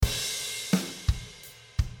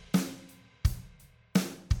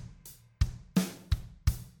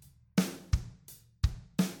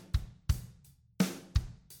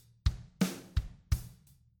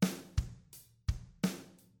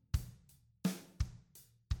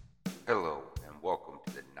Hello and welcome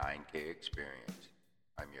to the 9K Experience.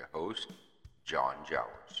 I'm your host, John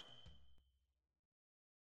Jowers.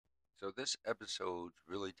 So, this episode's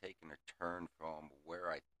really taken a turn from where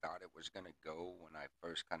I thought it was going to go when I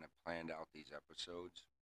first kind of planned out these episodes.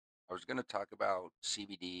 I was going to talk about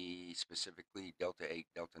CBD, specifically Delta 8,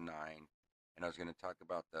 Delta 9, and I was going to talk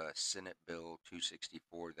about the Senate Bill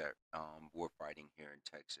 264 that we're fighting here in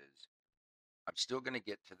Texas. I'm still going to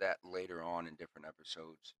get to that later on in different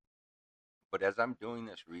episodes. But as I'm doing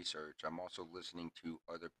this research, I'm also listening to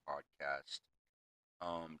other podcasts,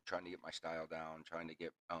 trying to get my style down, trying to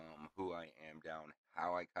get who I am down,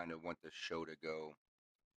 how I kind of want the show to go.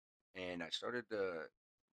 And I started to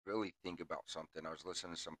really think about something. I was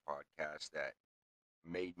listening to some podcasts that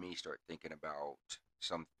made me start thinking about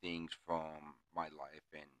some things from my life,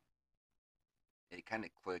 and it kind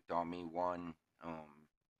of clicked on me. One,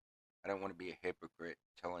 I don't want to be a hypocrite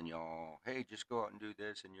telling y'all, hey, just go out and do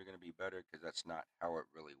this and you're going to be better, because that's not how it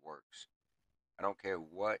really works. I don't care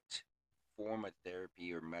what form of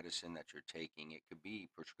therapy or medicine that you're taking. It could be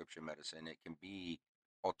prescription medicine, it can be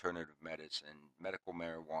alternative medicine, medical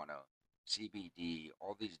marijuana, CBD,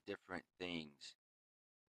 all these different things.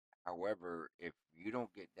 However, if you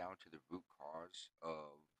don't get down to the root cause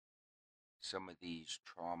of some of these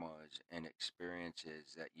traumas and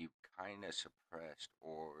experiences that you kind of suppressed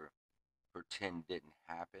or pretend didn't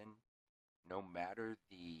happen, no matter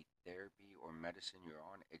the therapy or medicine you're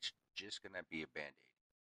on, it's just going to be a band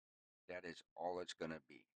aid. That is all it's going to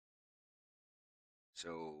be.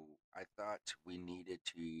 So I thought we needed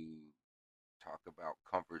to talk about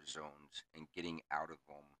comfort zones and getting out of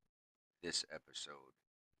them this episode.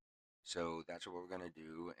 So that's what we're going to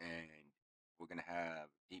do. And we're going to have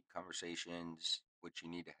deep conversations, which you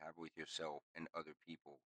need to have with yourself and other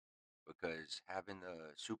people. Because having the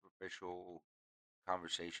superficial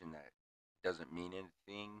conversation that doesn't mean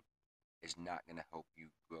anything is not going to help you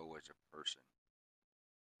grow as a person.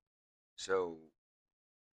 So,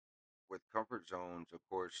 with comfort zones, of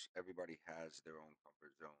course, everybody has their own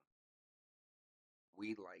comfort zone.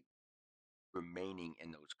 We like remaining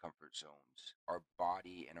in those comfort zones. Our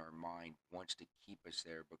body and our mind wants to keep us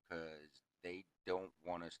there because they don't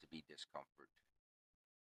want us to be discomfort,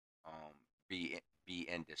 um, be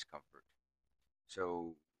in discomfort.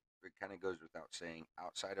 So it kind of goes without saying,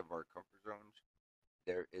 outside of our comfort zones,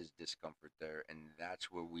 there is discomfort there, and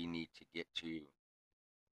that's where we need to get to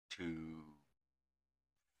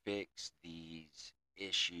fix these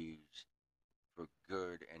issues for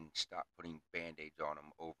good and stop putting band-aids on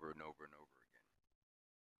them over and over and over again.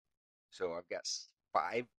 So I've got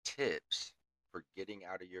 5 tips for getting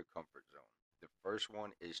out of your comfort zone. The first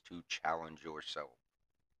one is to challenge yourself.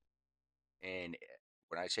 And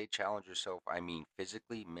when I say challenge yourself, I mean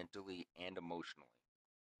physically, mentally, and emotionally.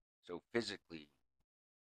 So physically,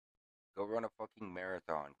 go run a fucking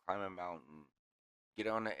marathon, climb a mountain, get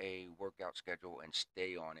on a workout schedule and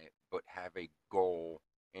stay on it, but have a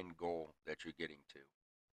end goal that you're getting to.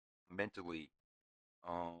 Mentally,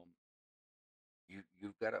 um,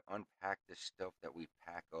 you've got to unpack the stuff that we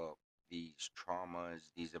pack up, these traumas,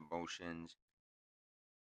 these emotions.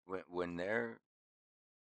 When they're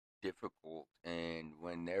difficult and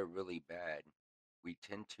when they're really bad, we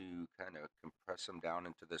tend to kind of compress them down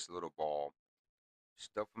into this little ball,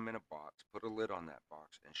 stuff them in a box, put a lid on that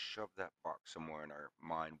box, and shove that box somewhere in our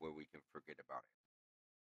mind where we can forget about it.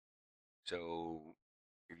 So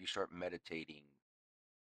if you start meditating,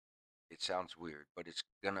 it sounds weird, but it's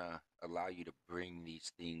gonna allow you to bring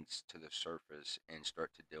these things to the surface and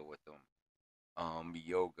start to deal with them.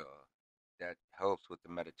 Yoga, that helps with the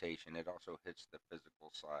meditation. It also hits the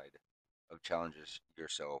physical side of challenges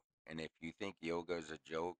yourself. And if you think yoga is a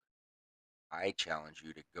joke, I challenge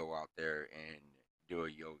you to go out there and do a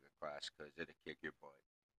yoga class, because it'll kick your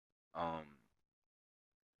butt.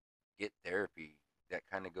 Get therapy. That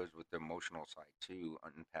kind of goes with the emotional side too,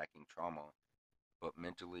 unpacking trauma. But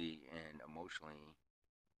mentally and emotionally,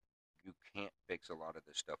 you can't fix a lot of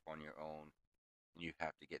this stuff on your own. You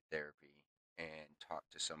have to get therapy and talk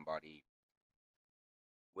to somebody,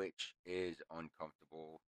 which is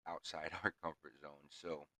uncomfortable outside our comfort zone.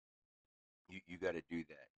 So you got to do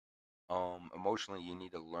that. Emotionally, you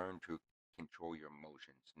need to learn to control your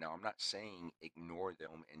emotions. Now, I'm not saying ignore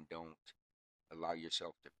them and don't allow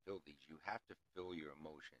yourself to feel these. You have to feel your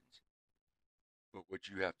emotions. But what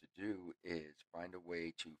you have to do is find a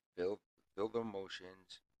way to feel the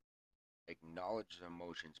emotions, acknowledge the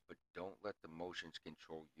emotions, but don't let the emotions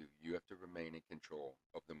control you. You have to remain in control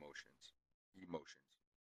of the emotions. Emotions.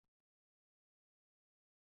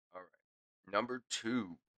 All right. Number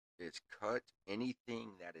two is cut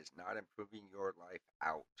anything that is not improving your life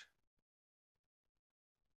out.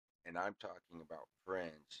 And I'm talking about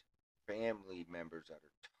friends, family members that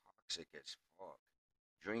are toxic as fuck,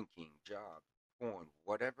 drinking, job, porn,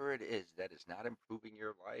 whatever it is that is not improving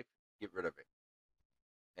your life, get rid of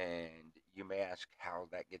it. And you may ask how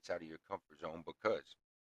that gets out of your comfort zone, because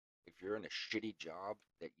if you're in a shitty job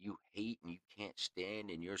that you hate and you can't stand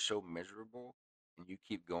and you're so miserable and you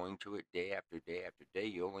keep going to it day after day after day,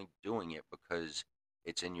 you're only doing it because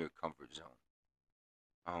it's in your comfort zone.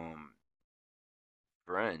 Um,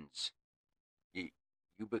 Friends, you,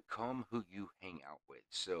 you become who you hang out with.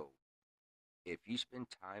 So if you spend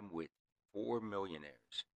time with four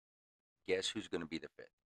millionaires, guess who's going to be the fifth?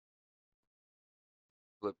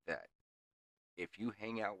 Flip that. If you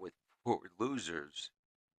hang out with four losers,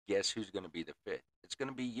 guess who's going to be the fifth? It's going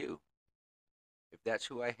to be you. If that's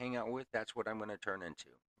who I hang out with, that's what I'm going to turn into,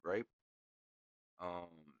 right?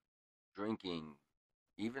 Um, Drinking,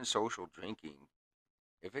 even social drinking,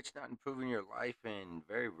 if it's not improving your life, and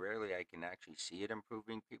very rarely I can actually see it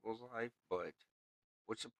improving people's life, but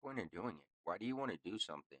what's the point in doing it? Why do you want to do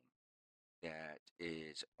something that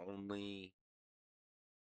is only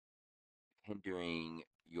hindering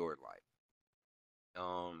your life?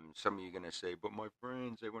 Some of you are gonna say, but my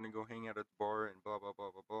friends, they want to go hang out at the bar and blah blah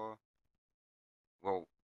blah blah blah. Well,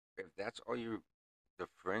 if that's all the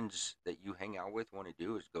friends that you hang out with want to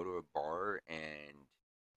do is go to a bar and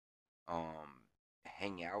um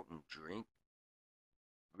hang out and drink,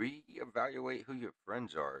 reevaluate who your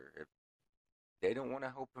friends are. If they don't want to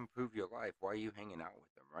help improve your life, why are you hanging out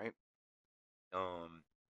with them, right? Um,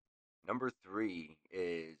 Number three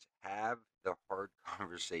is have the hard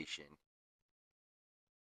conversation,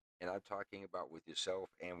 and I'm talking about with yourself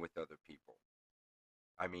and with other people.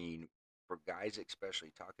 I mean, for guys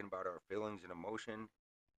especially, talking about our feelings and emotion,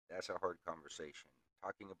 that's a hard conversation.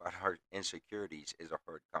 Talking about our insecurities is a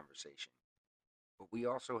hard conversation. But we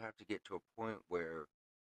also have to get to a point where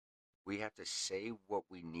we have to say what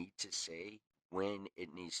we need to say when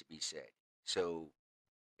it needs to be said. So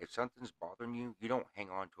if something's bothering you, you don't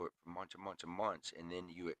hang on to it for months and months and months, and then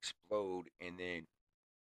you explode, and then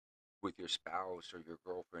with your spouse or your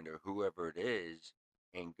girlfriend or whoever it is,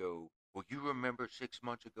 and go, well, you remember 6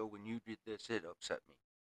 months ago when you did this, it upset me.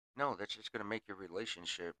 No, that's just going to make your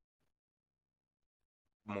relationship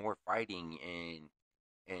more fighting, and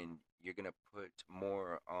you're going to put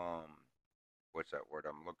more what's that word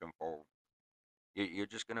I'm looking for? You're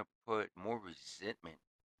just going to put more resentment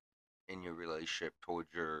in your relationship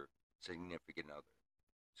towards your significant other.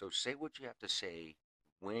 So say what you have to say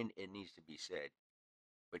when it needs to be said,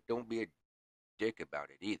 but don't be a dick about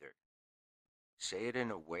it either. Say it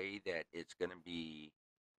in a way that it's going to be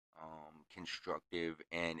constructive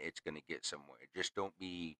and it's going to get somewhere. Just don't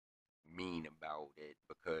be mean about it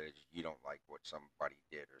because you don't like what somebody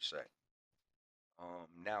did or said.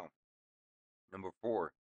 Now, number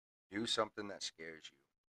four, do something that scares you.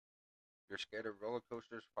 If you're scared of roller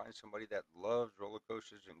coasters, find somebody that loves roller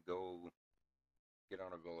coasters and go get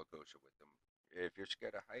on a roller coaster with them. If you're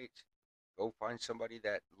scared of heights, go find somebody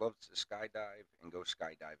that loves to skydive and go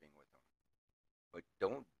skydiving with them. But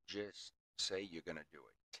don't just say you're going to do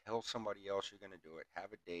it. Tell somebody else you're going to do it.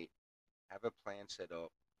 Have a date, have a plan set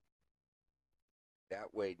up.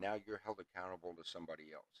 That way, now you're held accountable to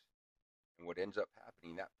somebody else. And what ends up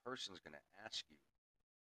happening, that person's going to ask you,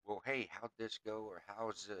 well, hey, how'd this go? Or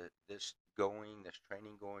how's this going, this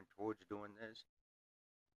training going towards doing this?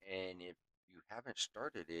 And if you haven't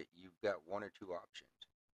started it, you've got one or two options.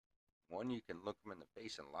 One, you can look them in the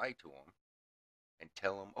face and lie to them and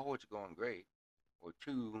tell them, oh, it's going great. Or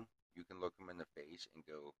two, you can look them in the face and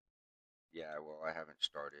go, yeah, well, I haven't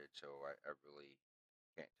started, so I really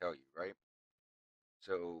can't tell you, right?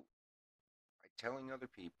 So by telling other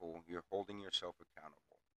people, you're holding yourself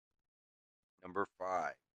accountable. Number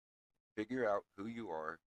five, figure out who you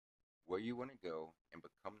are, where you want to go, and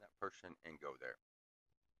become that person and go there.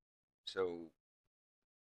 So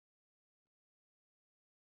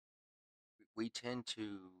we tend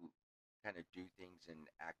to kind of do things and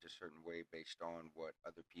act a certain way based on what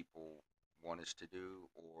other people want us to do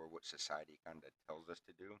or what society kind of tells us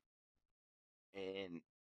to do. And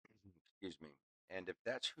excuse me. And if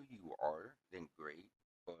that's who you are, then great.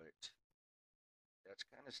 But that's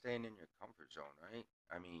kind of staying in your comfort zone, right?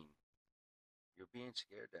 I mean, you're being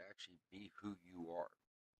scared to actually be who you are.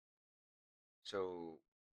 So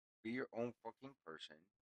be your own fucking person,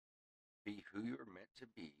 be who you're meant to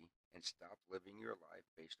be, and stop living your life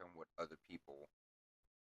based on what other people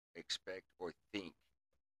expect or think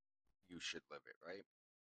you should live it, right?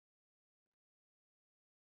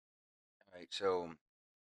 All right, so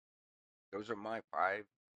those are my five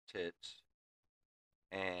tips.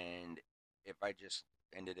 And if I just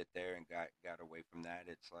ended it there and got away from that,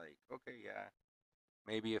 it's like, okay, yeah,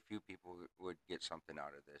 maybe a few people would get something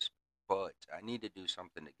out of this, but I need to do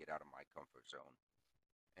something to get out of my comfort zone.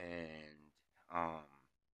 And um,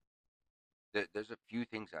 there's a few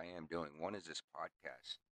things I am doing. One is this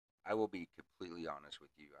podcast. I will be completely honest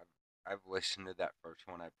with you. I've listened to that first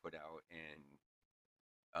one I put out, and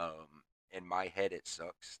in my head it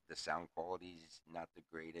sucks. The sound quality's not the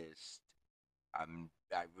greatest. I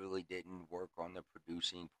really didn't work on the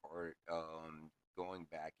producing part, going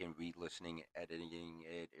back and re-listening, editing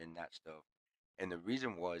it, and that stuff. And the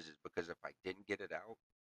reason was is because if I didn't get it out,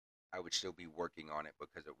 I would still be working on it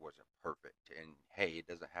because it wasn't perfect. And hey, it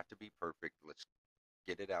doesn't have to be perfect. Let's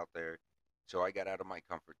get it out there. So I got out of my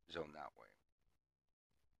comfort zone that way.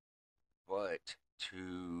 But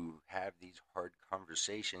to have these hard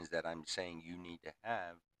conversations that I'm saying you need to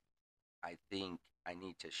have, I think I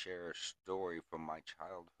need to share a story from my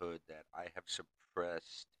childhood that I have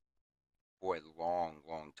suppressed for a long,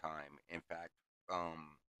 long time. In fact,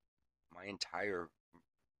 um, my entire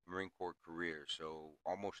Marine Corps career, so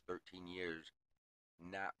almost 13 years,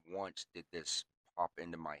 not once did this pop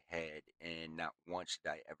into my head, and not once did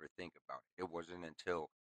I ever think about it. It wasn't until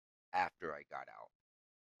after I got out.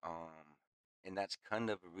 And that's kind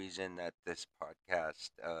of a reason that this podcast,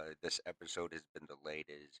 this episode has been delayed.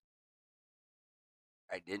 Is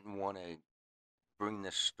I didn't want to bring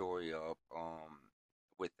this story up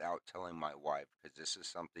without telling my wife, because this is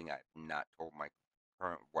something I've not told my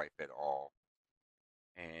current wife at all,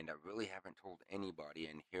 and I really haven't told anybody.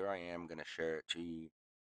 And here I am going to share it to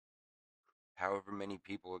however many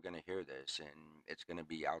people are going to hear this, and it's going to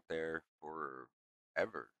be out there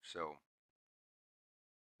forever. So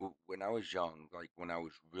when I was young, like when I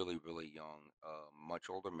was really, really young, a much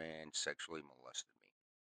older man sexually molested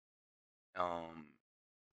me. Um,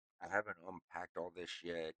 I haven't unpacked all this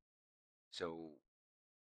yet, so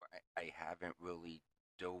I haven't really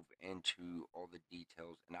dove into all the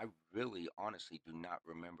details, and I really, honestly, do not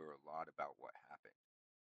remember a lot about what happened.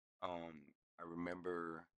 I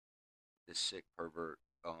remember the sick pervert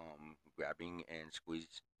grabbing and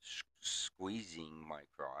squeezing my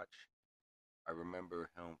crotch. I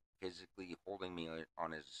remember him physically holding me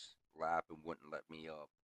on his lap and wouldn't let me up.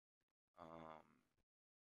 Um,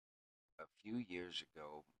 a few years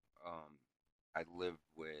ago, I lived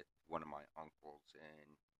with one of my uncles,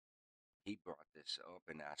 and he brought this up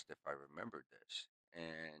and asked if I remembered this.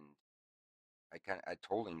 And I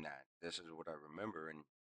told him that this is what I remember. And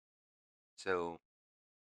so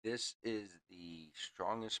this is the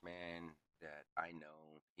strongest man that I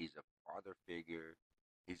know. He's a father figure.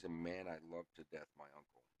 He's a man I love to death, my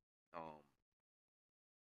uncle.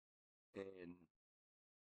 And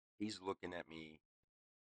he's looking at me,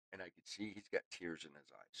 and I could see he's got tears in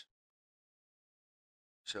his eyes.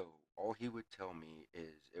 So all he would tell me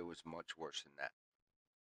is it was much worse than that.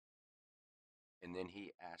 And then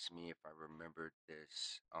he asked me if I remembered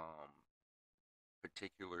this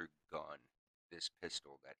particular gun, this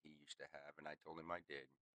pistol that he used to have, and I told him I did.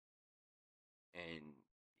 And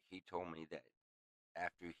he told me that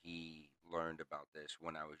after he learned about this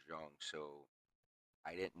when I was young, so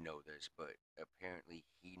I didn't know this, but apparently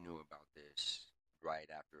he knew about this right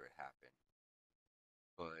after it happened.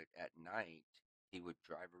 But at night, he would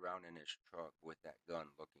drive around in his truck with that gun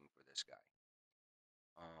looking for this guy.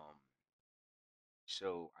 Um,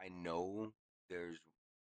 so I know there's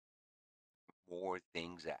more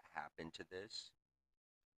things that happen to this,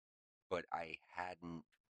 but I hadn't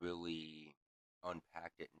really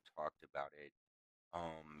unpacked it and talked about it.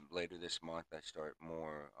 Later this month, I start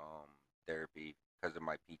more therapy because of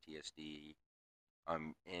my PTSD.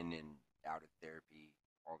 I'm in and out of therapy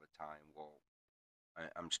all the time. Well,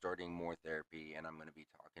 I'm starting more therapy, and I'm going to be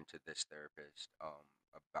talking to this therapist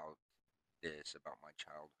about this, about my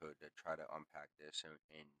childhood, to try to unpack this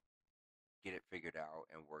and get it figured out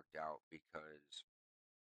and worked out, because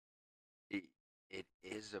it it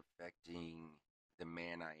is affecting the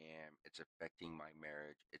man I am. It's affecting my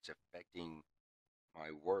marriage. It's affecting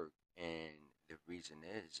my work, and the reason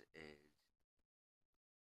is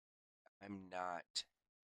I'm not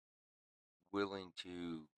willing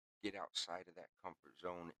to get outside of that comfort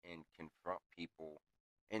zone and confront people,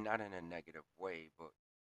 and not in a negative way, but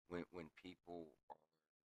when people are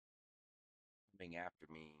coming after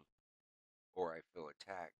me or I feel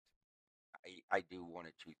attacked, I do one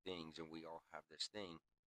of two things, and we all have this thing.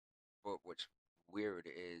 But what's weird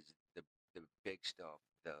is the big stuff,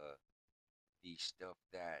 the stuff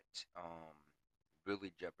that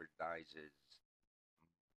really jeopardizes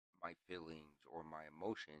my feelings or my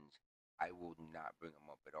emotions. I will not bring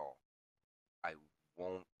them up at all. I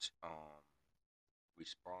won't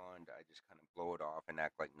respond. I just kind of blow it off and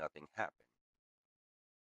act like nothing happened.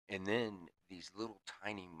 And then these little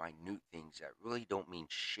tiny minute things that really don't mean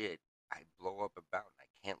shit, I blow up about and I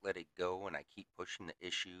can't let it go and I keep pushing the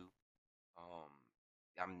issue. Um,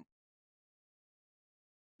 I'm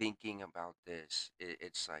thinking about this.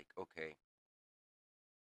 It's like, okay,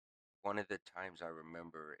 one of the times I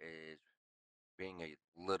remember is being a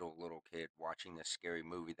little kid watching this scary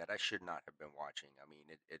movie that I should not have been watching. I mean,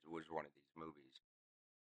 it was one of these movies.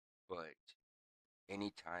 But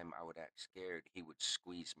anytime I would act scared, he would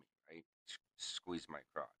squeeze me, right? Squeeze my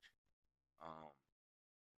crotch. Um,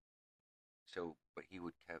 but he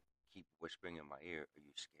would keep whispering in my ear, "Are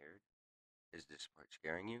you scared? Is this part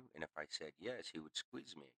scaring you?" And if I said yes, he would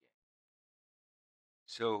squeeze me again.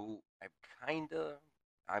 So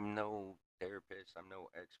I'm no therapist, I'm no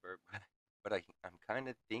expert, but I'm kind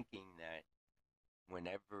of thinking that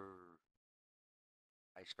whenever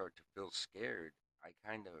I start to feel scared, I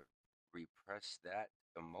kind of repress that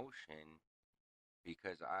emotion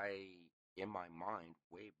because in my mind,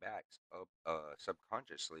 way back up,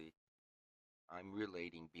 subconsciously, I'm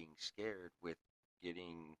relating being scared with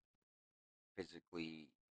getting physically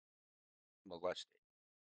molested.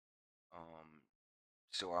 Um,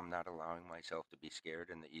 so I'm not allowing myself to be scared,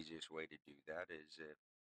 and the easiest way to do that is if,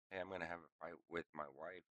 hey, I'm gonna have a fight with my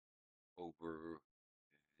wife over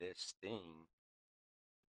this thing.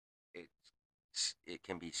 It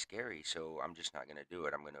can be scary, so I'm just not gonna do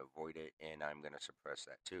it. I'm gonna avoid it, and I'm gonna suppress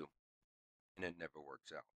that too, and it never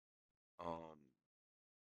works out. Um,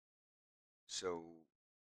 so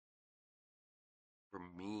for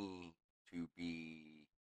me to be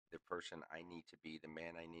the person I need to be, the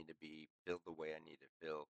man I need to be, feel the way I need to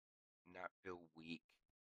feel, not feel weak.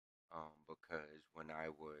 Because when I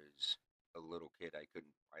was a little kid, I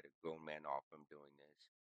couldn't fight a grown man off from doing this.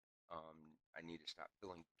 I need to stop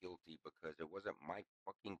feeling guilty because it wasn't my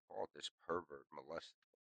fucking fault this pervert molested.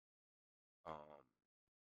 Um,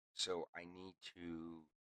 so I need to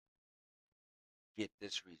get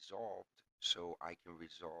this resolved so I can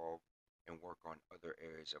resolve and work on other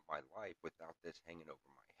areas of my life without this hanging over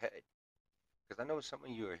my head. Because I know some of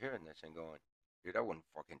you are hearing this and going, dude, I wouldn't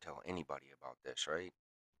fucking tell anybody about this, right?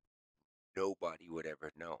 Nobody would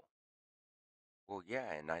ever know. Well,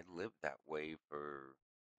 yeah, and I lived that way for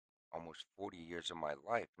almost 40 years of my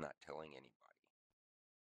life, not telling anybody.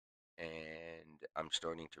 And I'm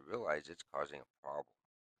starting to realize it's causing a problem.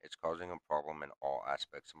 It's causing a problem in all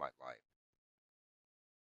aspects of my life.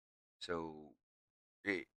 So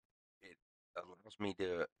it, it allows me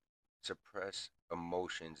to suppress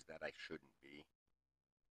emotions that I shouldn't be,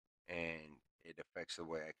 and it affects the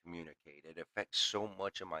way I communicate. It affects so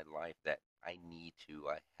much of my life that I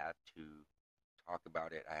have to talk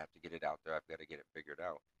about it. I have to get it out there. I've got to get it figured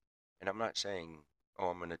out. And I'm not saying, oh,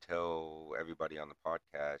 I'm going to tell everybody on the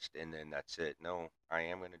podcast and then that's it. No, I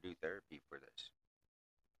am going to do therapy for this.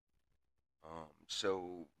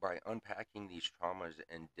 So by unpacking these traumas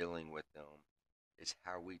and dealing with them is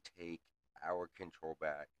how we take our control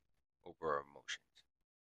back over our emotions.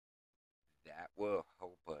 That will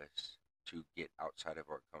help us to get outside of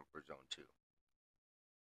our comfort zone too.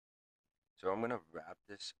 So I'm going to wrap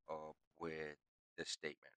this up with this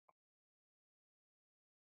statement.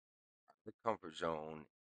 The comfort zone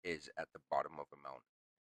is at the bottom of a mountain.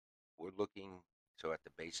 We're looking, so at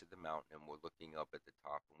the base of the mountain, and we're looking up at the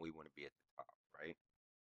top, and we want to be at the top, right?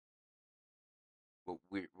 What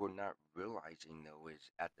we're not realizing though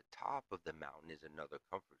is at the top of the mountain is another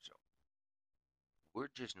comfort zone.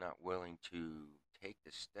 We're just not willing to take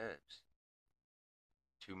the steps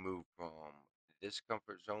to move from this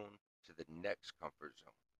comfort zone to the next comfort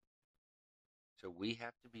zone. So we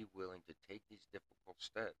have to be willing to take these difficult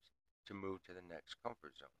steps to move to the next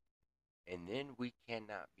comfort zone. And then we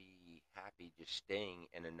cannot be happy just staying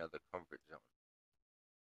in another comfort zone.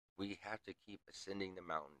 We have to keep ascending the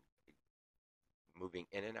mountain, moving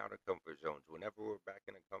in and out of comfort zones. Whenever we're back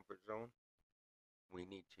in a comfort zone, we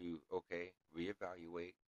need to, okay,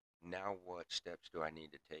 reevaluate. Now, what steps do I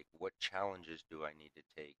need to take? What challenges do I need to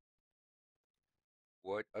take?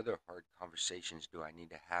 What other hard conversations do I need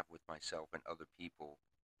to have with myself and other people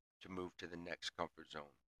to move to the next comfort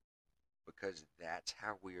zone? Because that's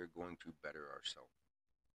how we are going to better ourselves.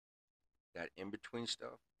 That in between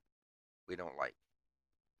stuff, we don't like.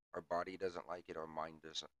 Our body doesn't like it. Our mind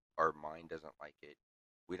doesn't like it.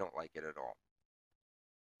 We don't like it at all.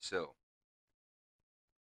 So,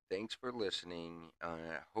 thanks for listening. I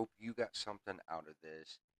hope you got something out of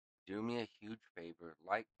this. Do me a huge favor,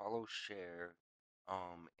 like, follow, share,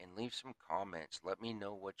 and leave some comments. Let me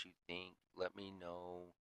know what you think. Let me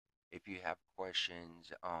know if you have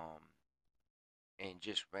questions. and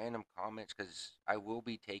just random comments because I will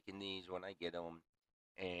be taking these when I get them,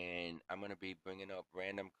 and I'm going to be bringing up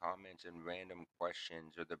random comments and random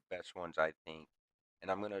questions, or the best ones I think,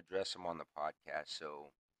 and I'm going to address them on the podcast.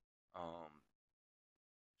 So, um,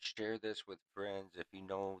 share this with friends. If you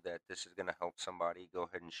know that this is going to help somebody, go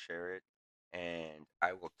ahead and share it, and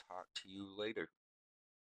I will talk to you later.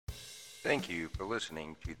 Thank you for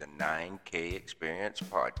listening to the 9K Experience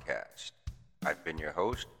podcast. I've been your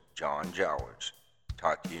host, John Jowers.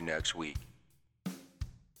 Talk to you next week.